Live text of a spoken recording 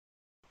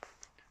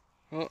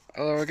Well,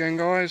 hello again,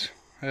 guys.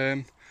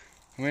 I'm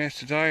here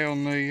today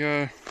on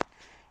the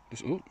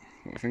got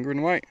my finger in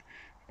the way,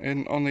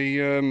 and on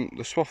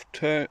the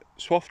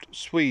swaft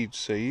swede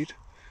seed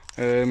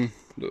that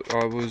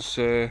I was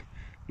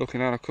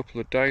looking at a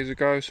couple of days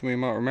ago. Some of you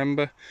might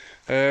remember.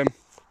 Yeah,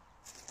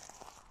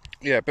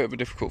 a bit of a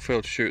difficult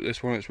field to shoot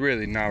this one. It's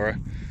really narrow,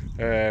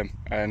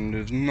 and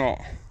there's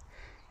not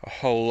a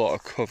whole lot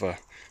of cover.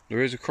 There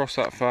is across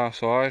that far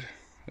side,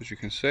 as you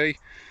can see.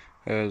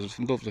 There's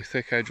a lovely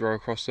thick hedgerow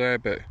across there,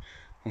 but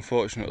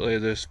unfortunately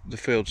the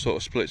field sort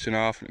of splits in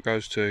half and it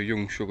goes to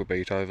young sugar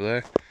beet over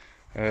there,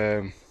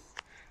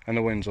 and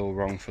the wind's all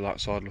wrong for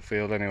that side of the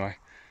field anyway.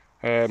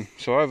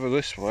 So over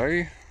this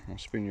way, I'll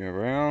spin you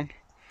around,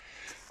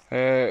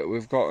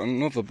 we've got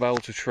another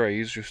belt of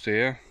trees just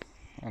here,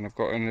 and I've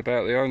got in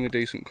about the only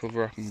decent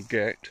cover I can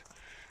get,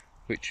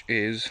 which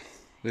is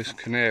this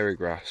canary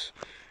grass.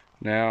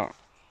 Now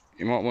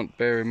you might want to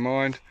bear in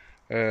mind,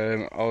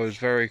 I was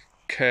very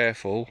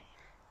careful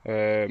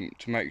to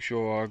make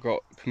sure I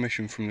got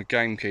permission from the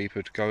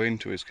gamekeeper to go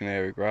into his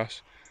canary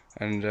grass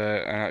and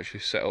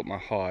actually set up my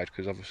hide,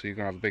 because obviously you're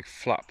going to have a big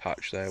flat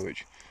patch there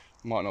which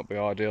might not be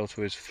ideal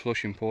to his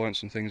flushing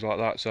points and things like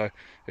that. So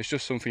it's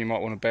just something you might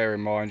want to bear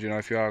in mind. You know,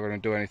 if you are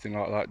going to do anything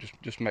like that,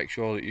 just make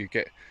sure that you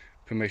get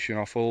permission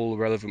off all the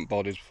relevant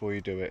bodies before you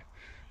do it.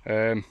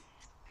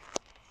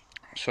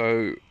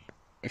 So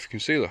if you can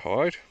see, the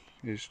hide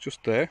is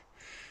just there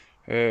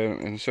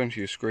in the centre of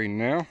your screen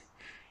now.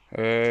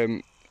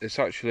 It's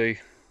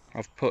actually,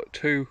 I've put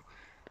two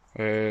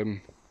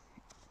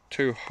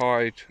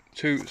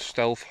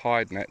stealth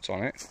hide nets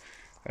on it,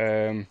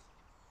 and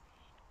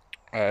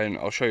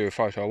I'll show you a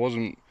photo. I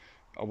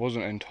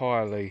wasn't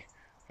entirely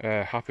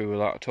happy with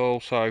that at all.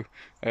 So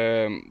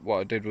what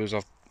I did was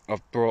I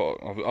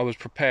was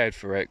prepared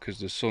for it, because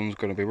the sun's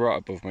going to be right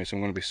above me, so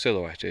I'm going to be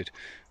silhouetted.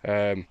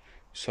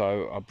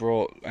 So I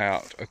brought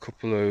out a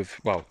couple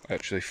of, well,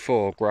 actually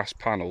 4 grass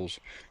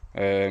panels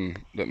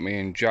that me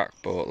and Jack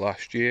bought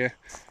last year.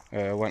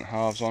 Went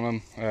halves on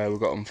them. We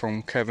got them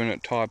from Kevin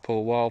at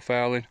Tidepool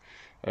Wildfowling.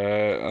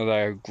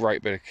 They're a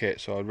great bit of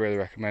kit, so I'd really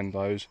recommend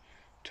those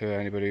to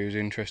anybody who's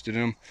interested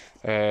in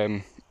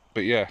them.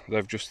 But yeah,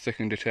 they've just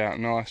thickened it out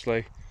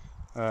nicely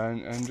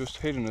and just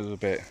hidden us a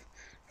bit.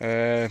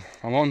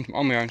 I'm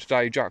on my own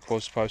today. Jack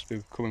was supposed to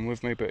be coming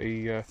with me, but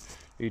he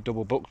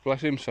double booked,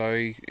 bless him, so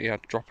he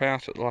had to drop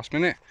out at the last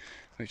minute,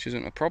 which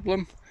isn't a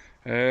problem.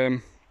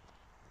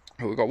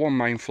 But we've got one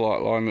main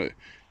flight line that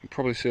you can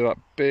probably see, that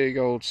big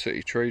old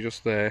city tree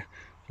just there.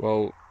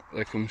 Well,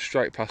 they come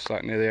straight past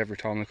that nearly every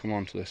time they come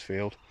onto this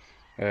field.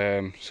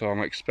 So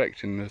I'm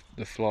expecting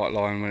the flight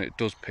line, when it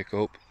does pick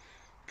up,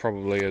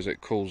 probably as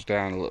it cools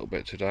down a little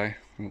bit today.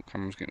 The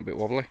camera's getting a bit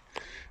wobbly.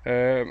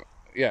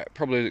 Yeah,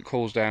 probably as it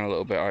cools down a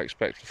little bit, I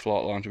expect the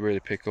flight line to really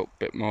pick up a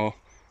bit more,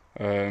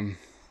 and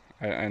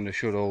they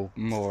should all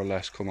more or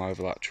less come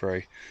over that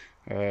tree.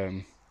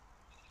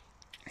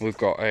 We've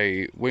got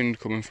a wind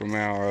coming from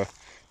our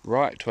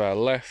right to our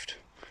left,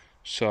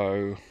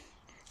 so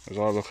as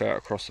I look out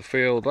across the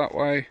field that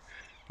way,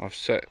 I've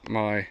set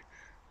my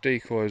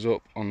decoys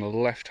up on the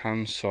left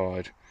hand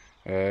side.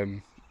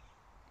 Sorry,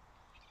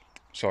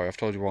 I've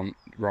told you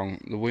wrong.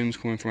 The wind's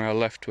coming from our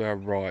left to our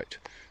right,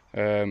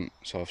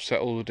 so I've set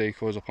all the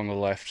decoys up on the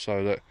left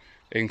so that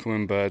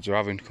incoming birds are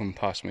having to come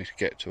past me to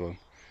get to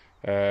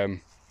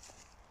them.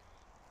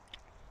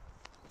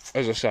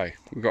 As I say,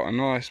 we've got a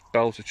nice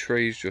belt of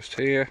trees just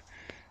here,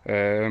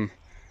 so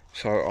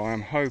I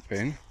am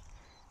hoping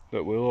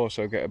that we'll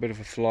also get a bit of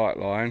a flight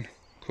line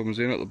comes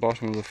in at the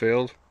bottom of the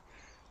field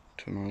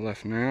to my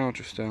left now,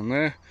 just down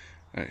there.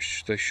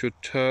 They should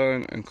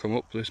turn and come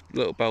up this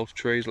little belt of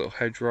trees, little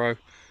hedgerow,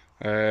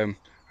 and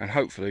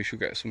hopefully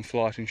should get some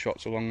flighting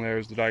shots along there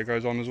as the day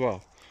goes on as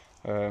well.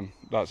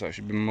 That's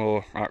actually been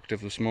more active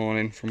this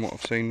morning from what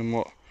I've seen than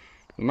what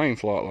the main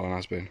flight line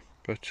has been.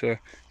 But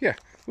yeah,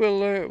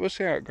 we'll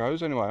see how it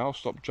goes. Anyway, I'll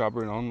stop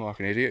jabbering on like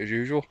an idiot as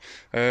usual,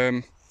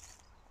 and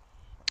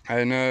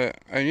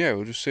yeah,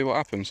 we'll just see what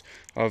happens.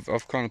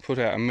 I've kind of put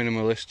out a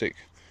minimalistic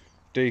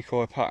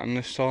decoy pattern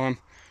this time.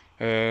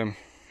 You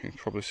can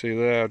probably see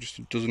there just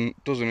a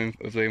dozen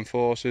of the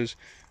enforcers.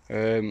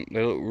 They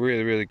look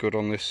really good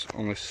on this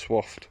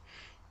swaft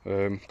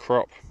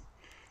crop.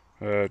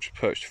 Just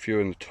perched a few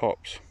in the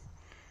tops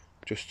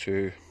just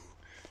to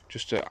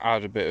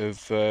add a bit of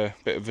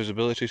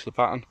visibility to the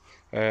pattern.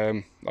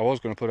 I was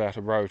going to put out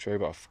a rotary,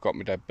 but I've got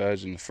my dead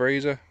birds in the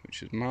freezer,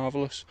 which is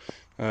marvellous.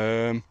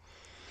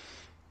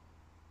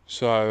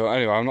 So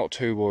anyway, I'm not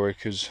too worried,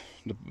 because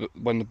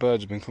when the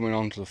birds have been coming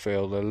onto the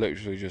field, they're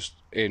literally just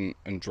in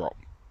and drop.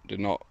 They're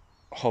not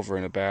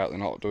hovering about, they're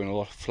not doing a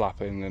lot of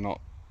flapping, they're not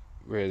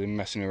really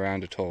messing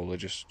around at all, they're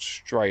just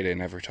straight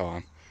in every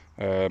time.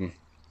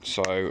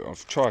 So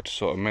I've tried to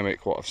sort of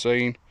mimic what I've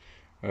seen.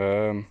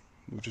 We'll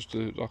just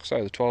do, like I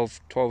say, the 12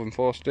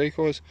 enforced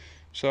decoys.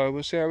 So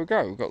we'll see how we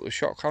go. We've got the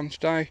shotgun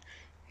today,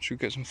 should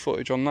get some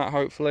footage on that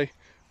hopefully,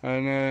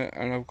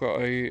 and I've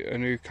got a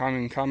new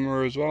Canon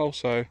camera as well,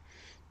 so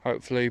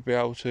hopefully be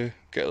able to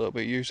get a little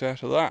bit of use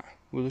out of that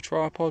with a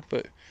tripod.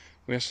 But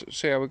we'll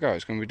see how we go.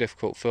 It's going to be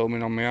difficult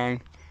filming on my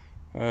own,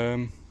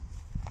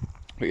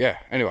 but yeah.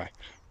 Anyway,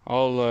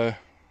 like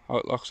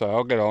I say,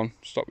 I'll get on,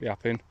 stop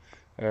yapping.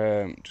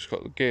 Just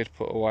got the gear to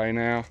put away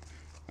now,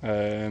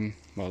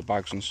 well, the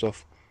bags and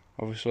stuff,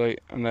 obviously,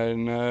 and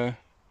then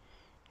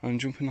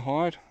jump in the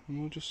hide, and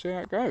we'll just see how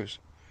it goes.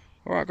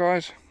 All right,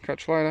 guys,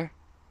 catch you later.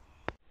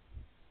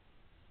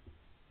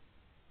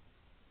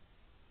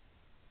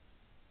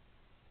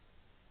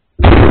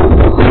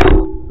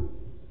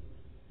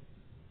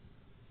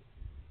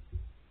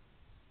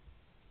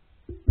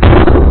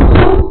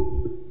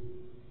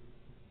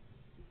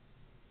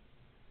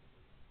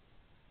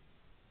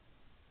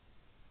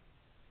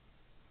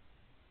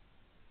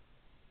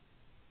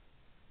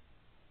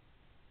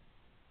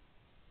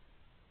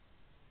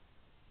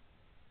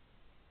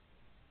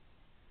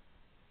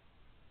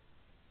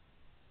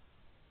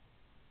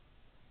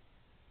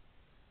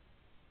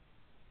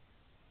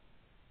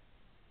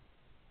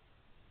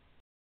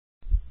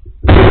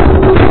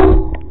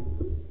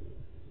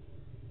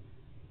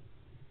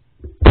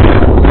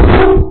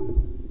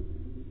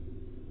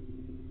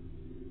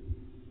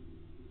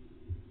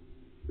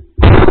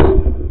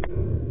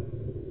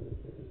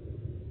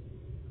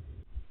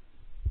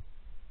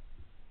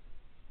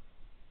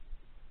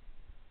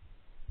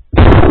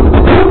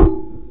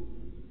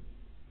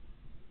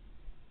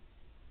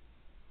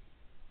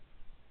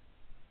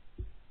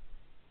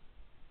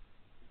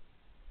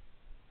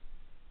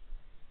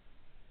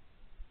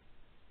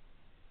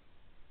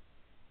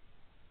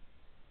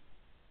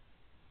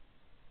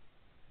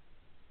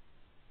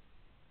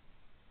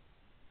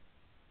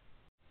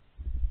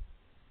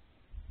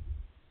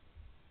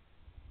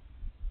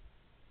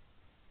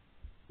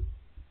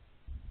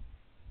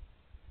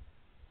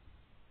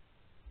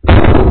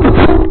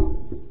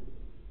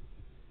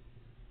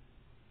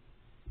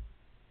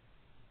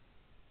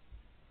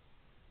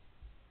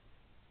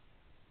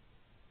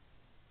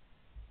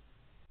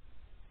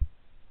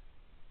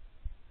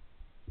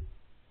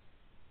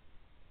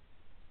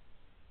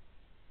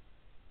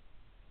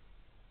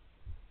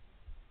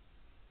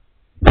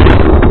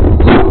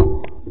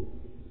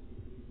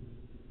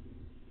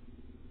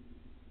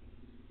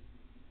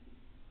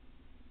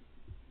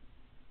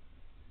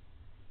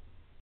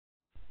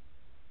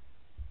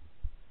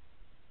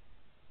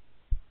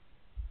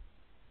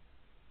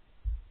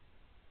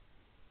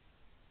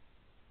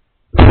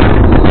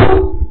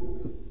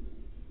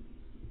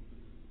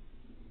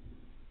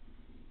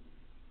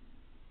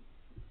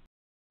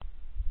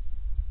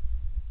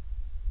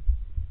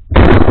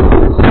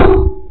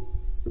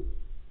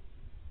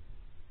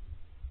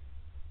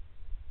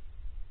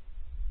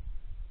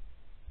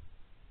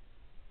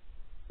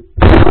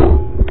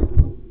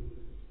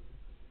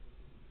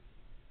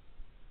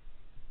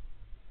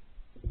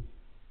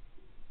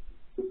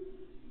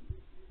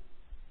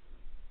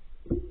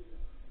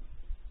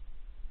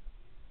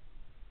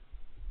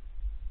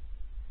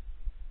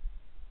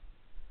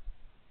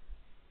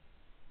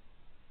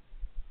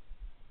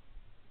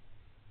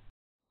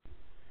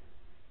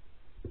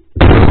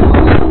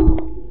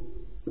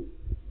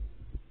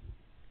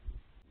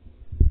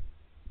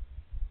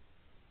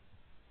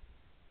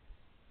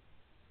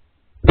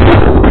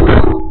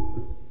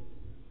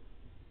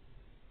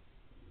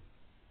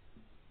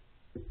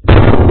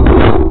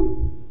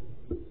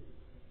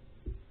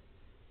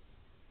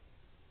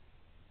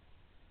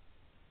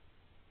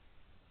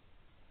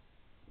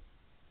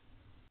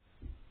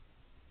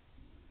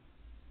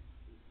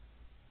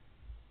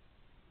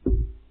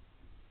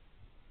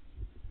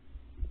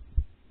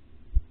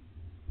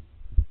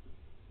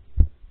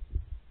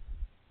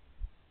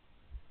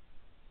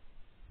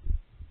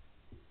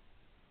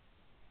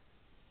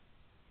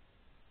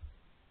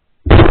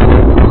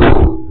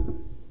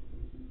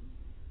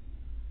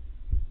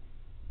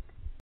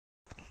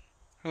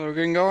 Hello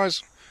again,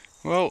 guys.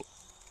 Well,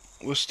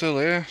 we're still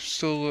here,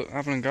 still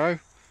having a go.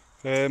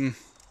 I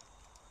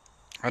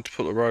had to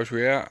put the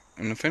rotary out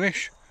in the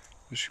finish,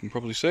 as you can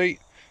probably see.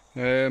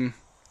 Yeah,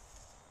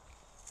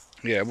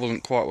 it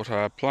wasn't quite what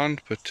I had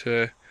planned, but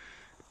you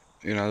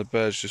know, the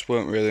birds just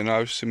weren't really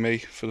noticing me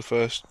for the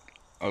first,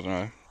 I don't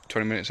know,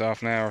 20 minutes,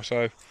 half an hour or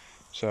so.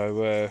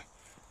 So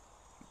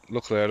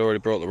luckily I'd already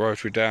brought the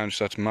rotary down,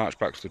 just had to march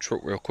back to the truck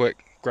real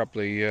quick, grab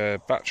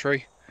the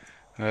battery,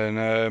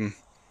 and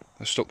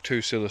I stuck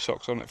 2 Silla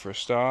socks on it for a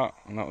start,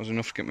 and that was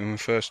enough to get me my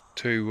first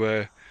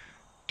 2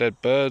 dead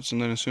birds.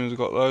 And then as soon as I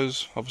got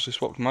those, obviously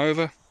swapped them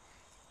over,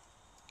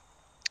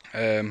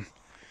 and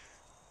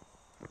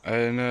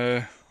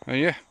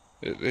yeah,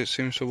 it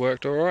seems to have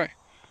worked alright.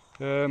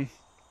 I've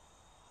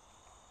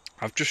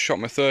just shot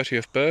my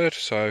 30th bird,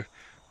 so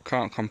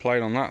can't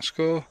complain on that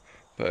score,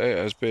 but it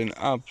has been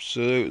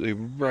absolutely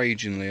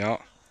ragingly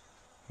hot.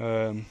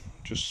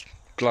 Just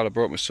glad I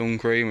brought my sun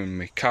cream and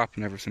my cap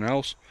and everything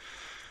else.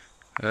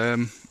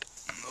 Pigeon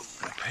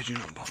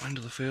at the bottom end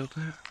of the field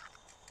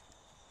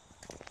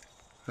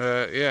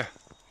there.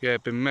 Yeah,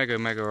 been mega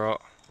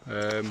hot.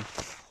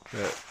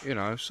 But you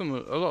know,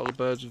 a lot of the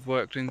birds have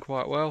worked in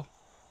quite well.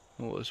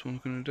 What this one's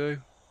going to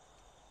do?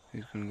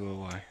 He's going to go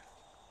away.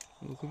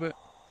 Look a bit.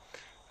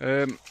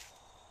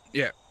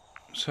 Yeah,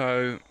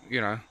 So,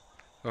 you know,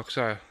 like I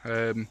say,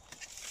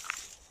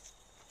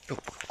 oh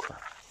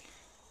crap,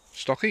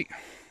 stocky,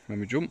 let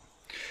me jump.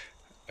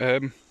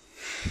 Getting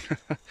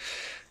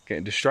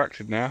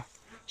distracted now.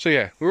 So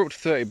yeah, we're up to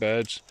 30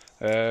 birds.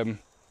 I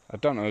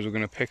don't know if we're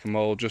going to pick them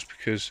all, just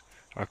because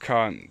I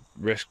can't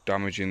risk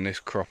damaging this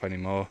crop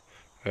anymore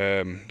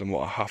than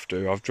what I have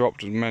to. I've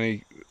dropped as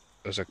many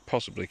as I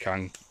possibly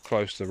can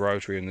close to the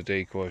rotary and the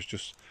decoys,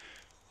 just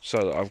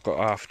so that I've got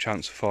half a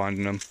chance of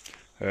finding them.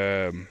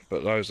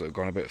 But those that have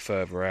gone a bit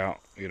further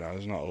out, you know,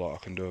 there's not a lot I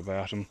can do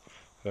about them.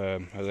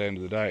 At the end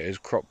of the day, it is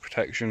crop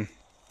protection,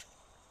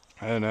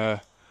 and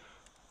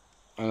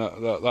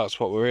that's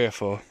what we're here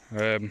for.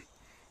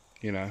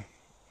 You know,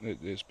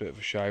 it's a bit of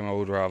a shame. I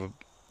would rather,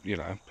 you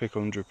know, pick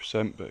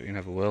 100%, but you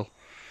never will.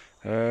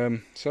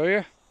 So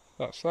yeah,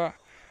 that's that.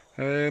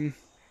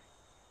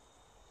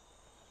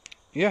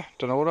 Yeah,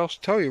 don't know what else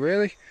to tell you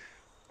really.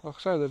 Like I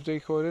say, they've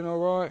decoyed in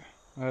alright.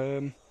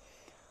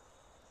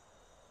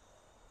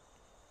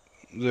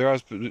 There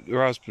has,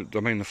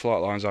 I mean, the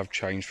flight lines have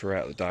changed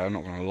throughout the day, I'm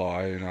not going to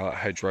lie. You know, that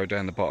hedgerow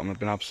down the bottom, I've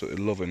been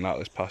absolutely loving that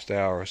this past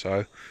hour or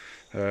so.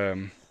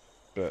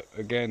 But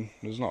again,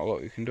 there's not a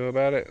lot you can do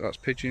about it. That's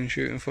pigeon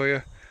shooting for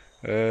you.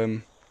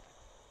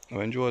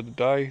 I enjoyed the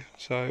day,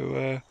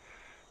 so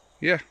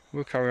yeah,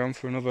 we'll carry on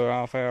for another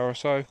half hour or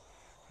so,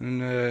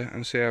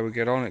 and see how we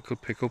get on. It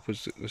could pick up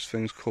as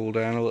things cool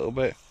down a little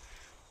bit.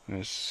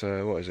 It's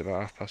what is it,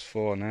 about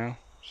 4:30 now,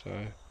 so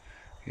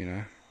you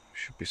know,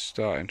 should be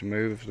starting to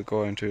move if they're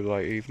going too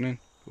late evening,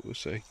 but we'll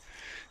see.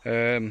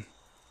 So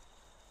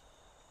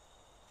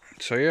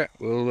yeah,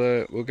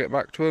 we'll get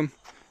back to them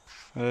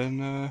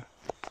and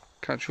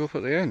catch you up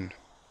at the end.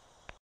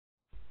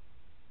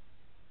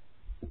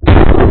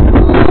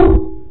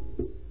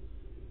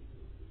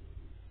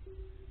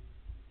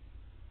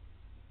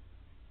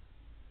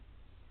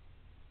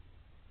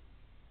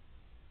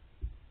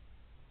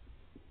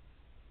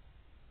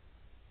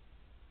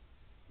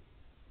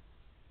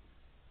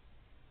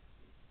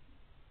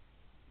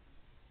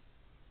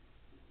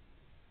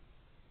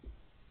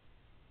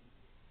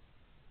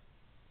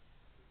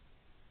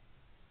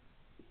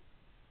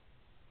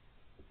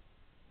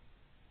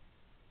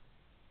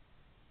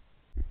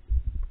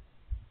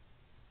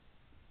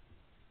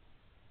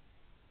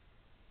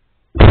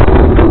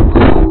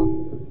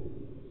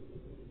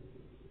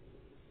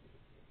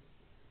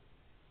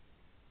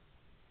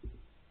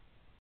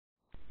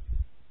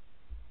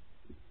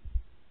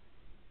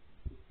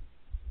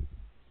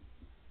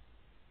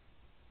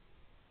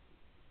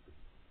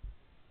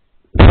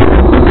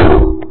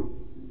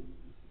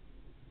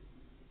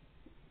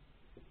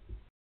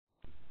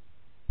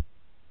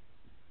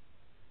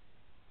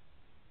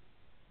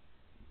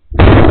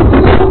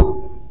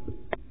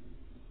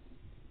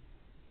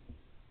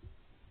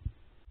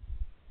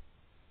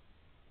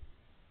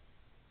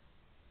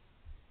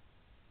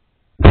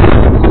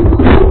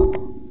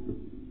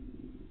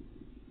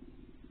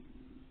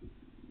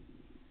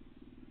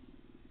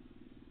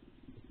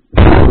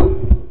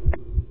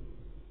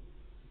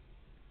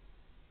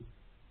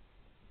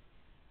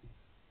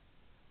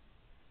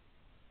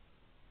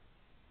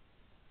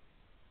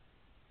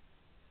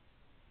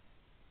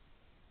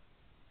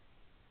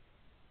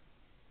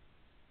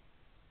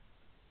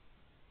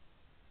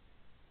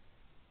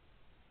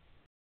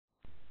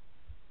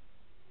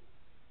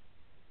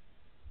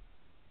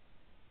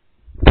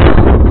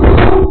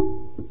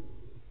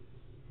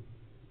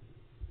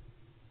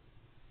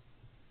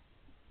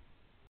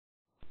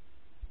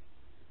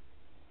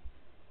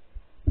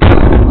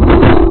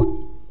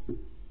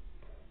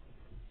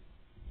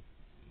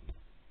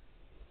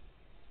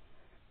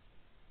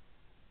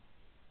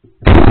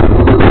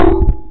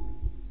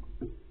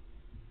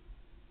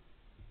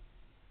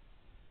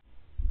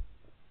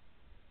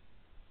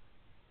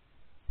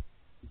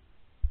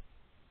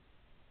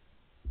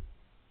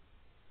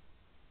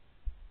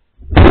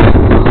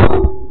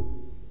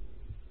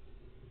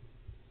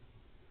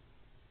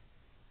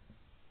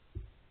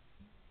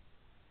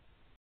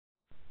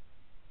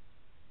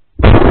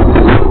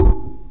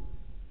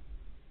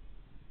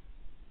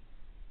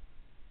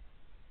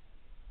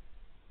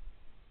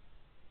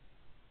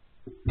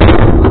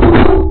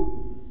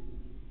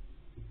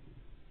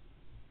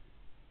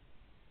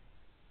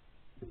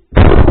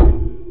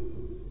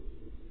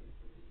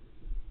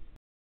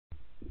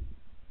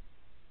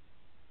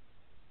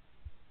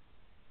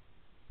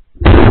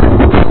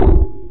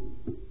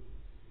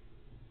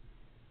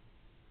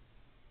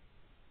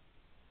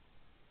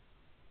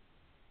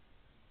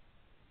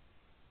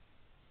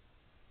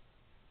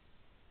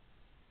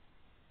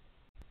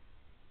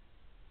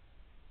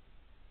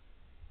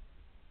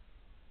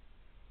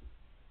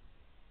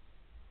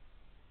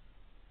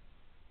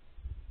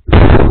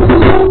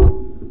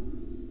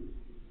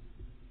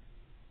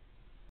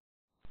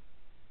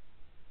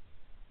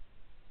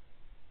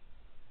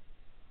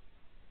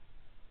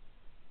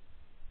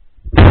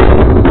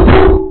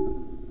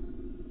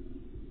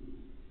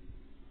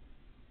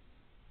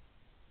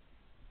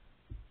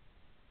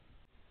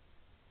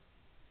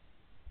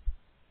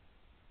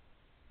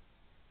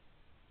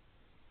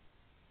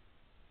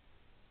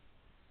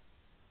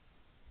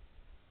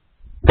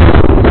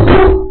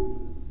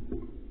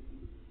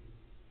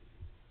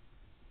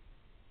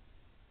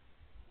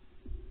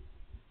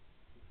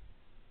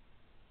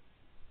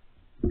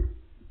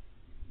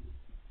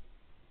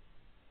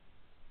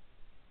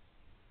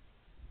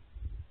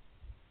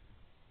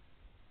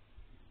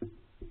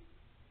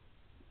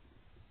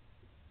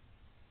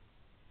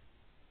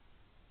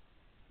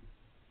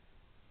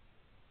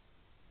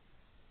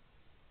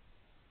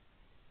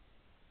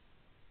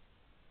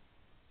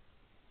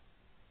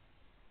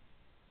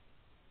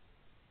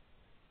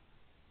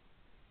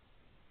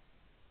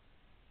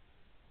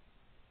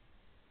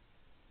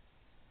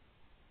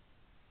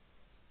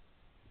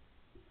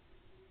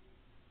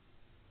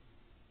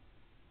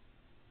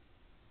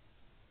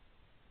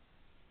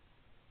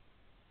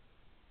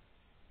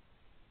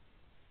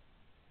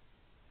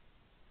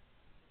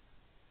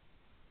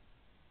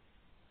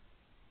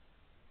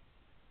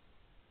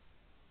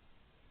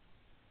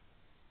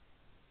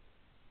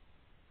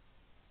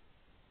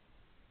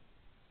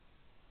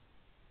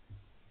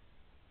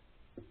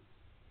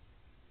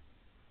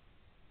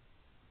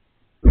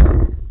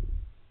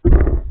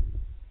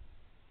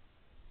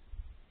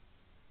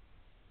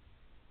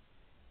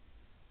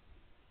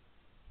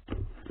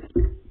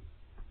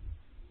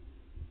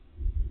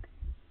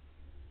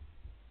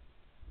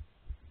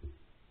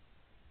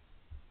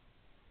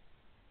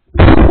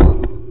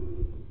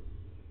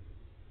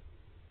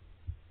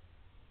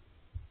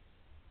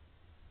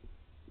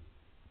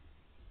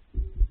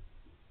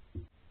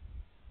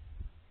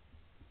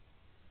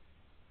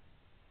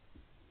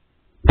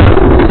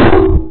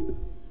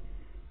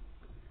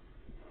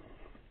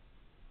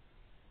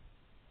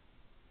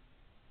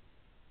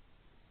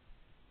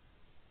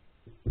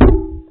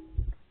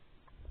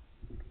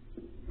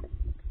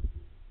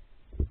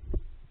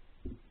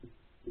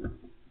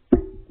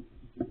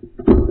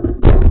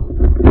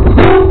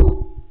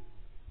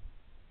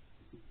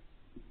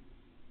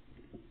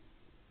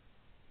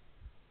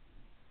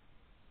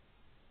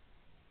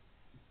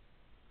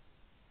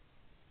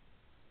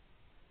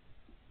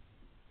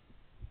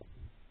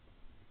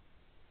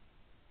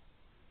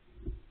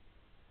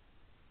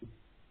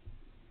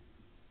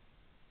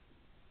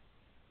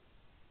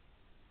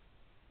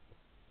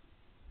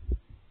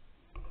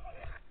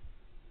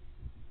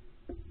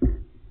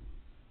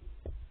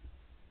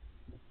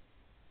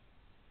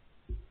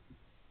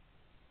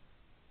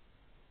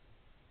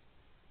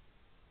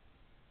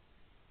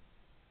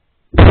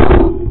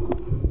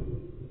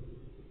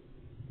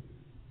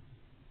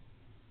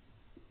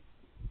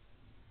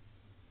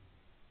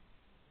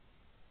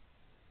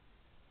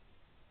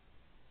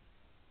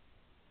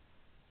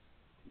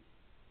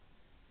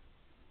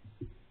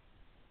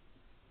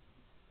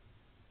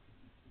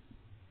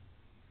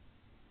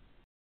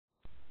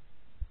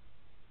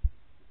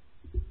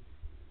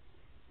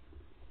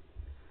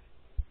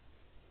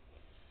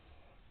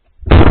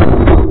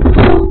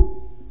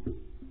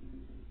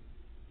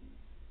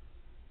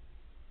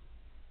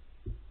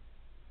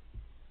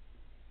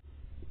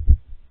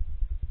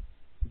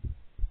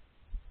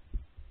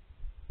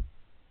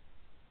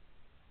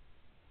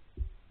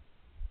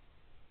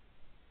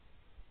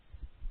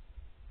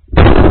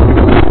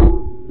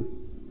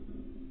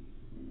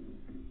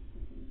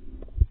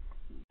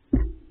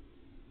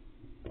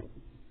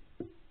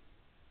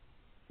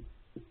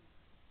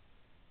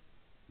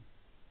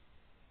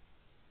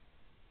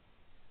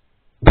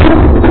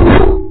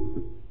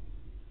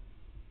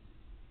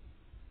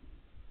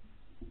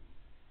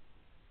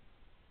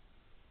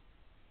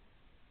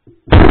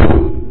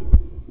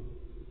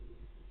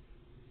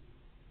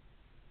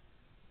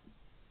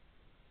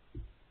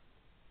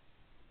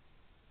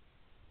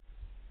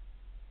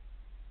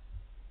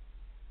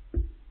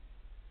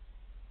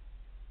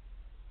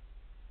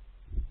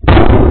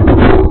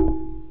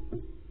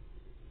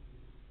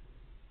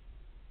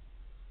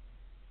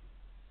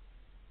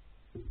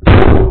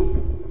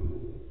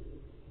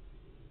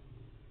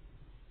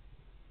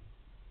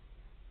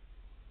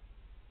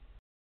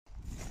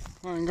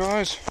 Right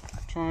guys,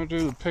 trying to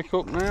do the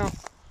pickup now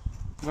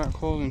without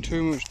causing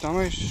too much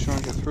damage, just trying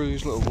to get through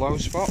these little low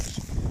spots.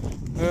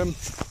 I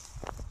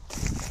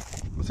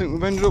think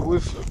we've ended up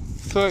with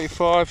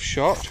 35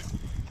 shot.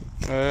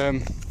 I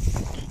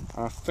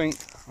think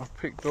I've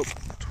picked up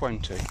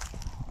 20,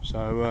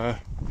 so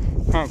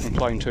can't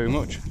complain too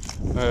much.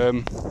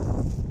 I've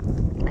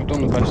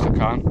done the best I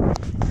can.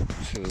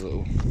 See the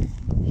little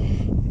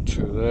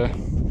two there,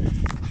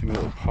 see my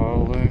little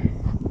pile there,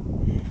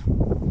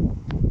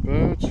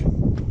 birds.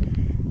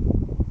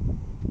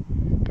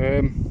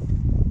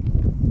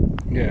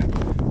 Yeah,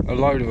 a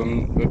load of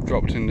them have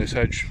dropped in this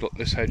hedge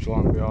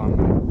line behind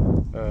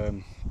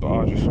me, but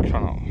I just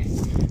cannot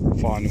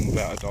find them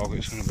without a dog.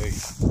 It's going to be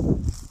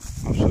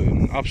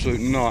absolute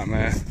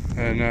nightmare,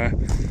 and I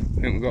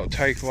think we've got a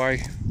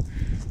takeaway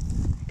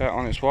about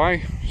on its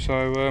way,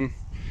 so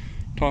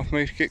time for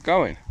me to get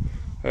going.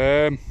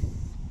 I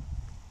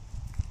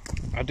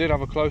did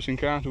have a close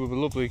encounter with a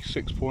lovely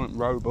 6-point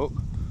roebuck,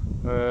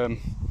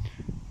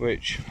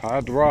 which I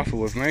had the rifle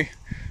with me.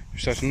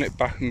 Just had to nip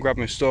back and grab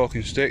my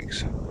stalking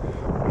sticks,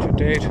 which I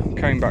did.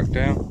 Came back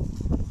down.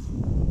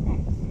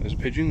 Oh, there's a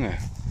pigeon there,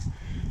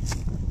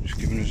 just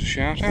giving us a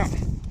shout out.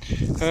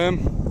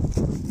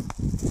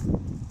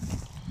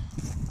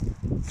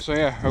 So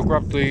yeah, I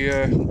grabbed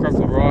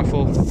the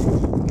rifle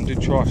and did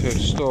try to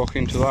stalk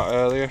into that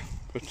earlier,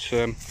 but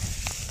it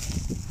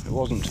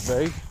wasn't to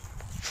be.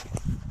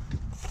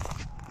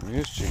 There he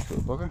is, cheeky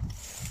little bugger.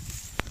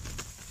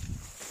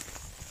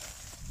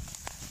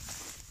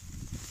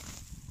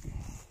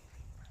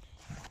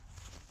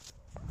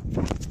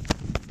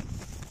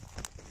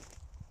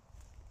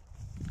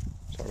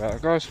 Sorry about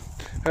that, guys.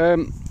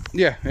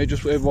 Yeah,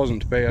 it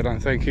wasn't to be. I don't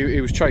think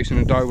he was chasing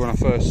a doe when I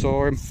first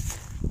saw him,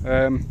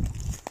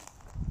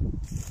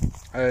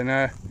 and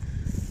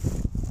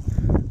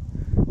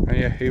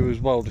yeah, he was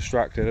well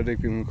distracted. I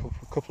did give him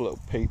a couple little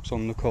peeps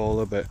on the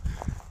caller, but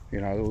you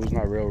know, there was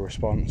no real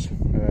response.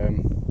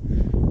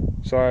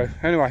 So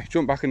anyway,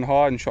 jumped back in the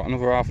hide and shot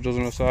another half a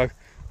dozen or so.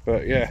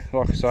 But yeah,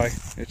 like I say,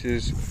 it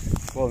is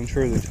well and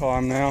truly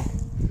time now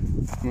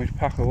for me to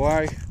pack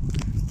away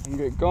and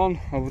get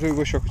gone. I do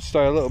wish I could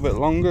stay a little bit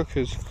longer,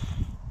 because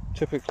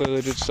typically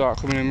they did start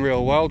coming in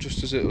real well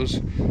just as it was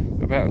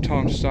about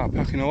time to start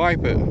packing away,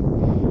 but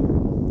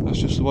that's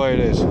just the way it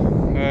is.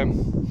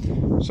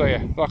 So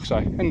yeah, like I say,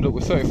 ended up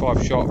with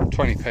 35 shot,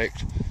 20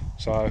 picked,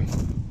 so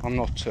I'm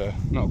not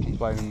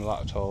complaining with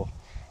that at all.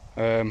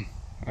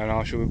 And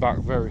I shall be back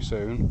very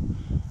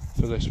soon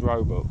for this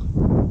roebuck.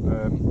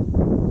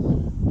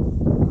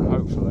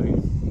 Hopefully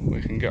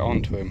we can get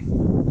on to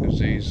him, because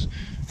he's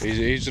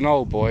an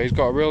old boy. He's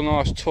got a real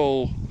nice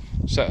tall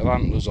set of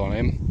antlers on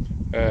him,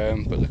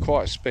 but they're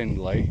quite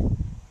spindly,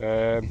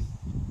 and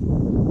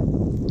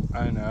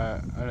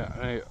I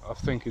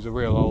think he's a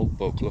real old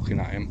buck looking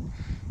at him.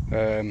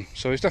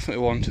 So he's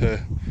definitely one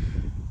to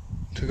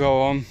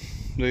go on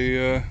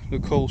the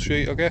call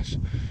sheet, I guess.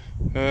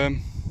 But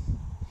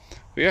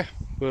yeah,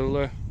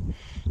 we'll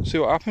see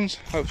what happens.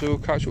 Hopefully we'll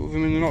catch up with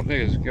him in the not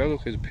near. Go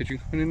look, there's a pigeon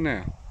coming in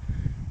now.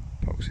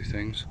 Poxy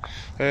things.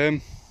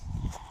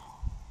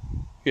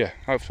 Yeah,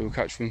 hopefully we'll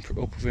catch up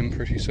with him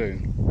pretty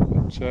soon.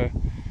 But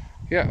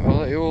yeah, I'll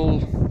let you all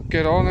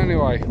get on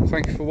anyway.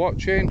 Thank you for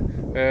watching.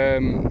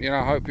 You know,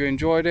 I hope you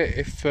enjoyed it.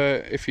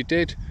 If you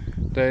did,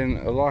 then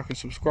a like and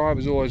subscribe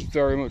is always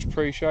very much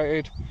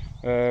appreciated.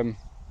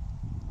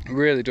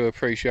 Really do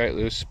appreciate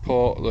the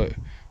support that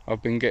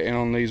I've been getting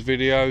on these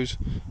videos.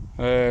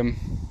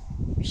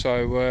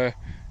 So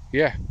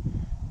yeah,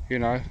 you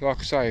know, like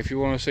I say, if you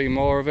want to see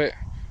more of it,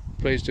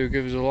 please do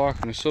give us a like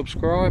and a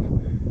subscribe,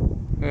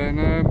 and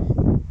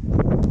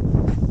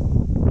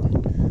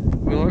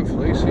we'll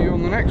hopefully see you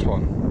on the next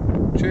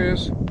one.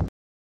 Cheers.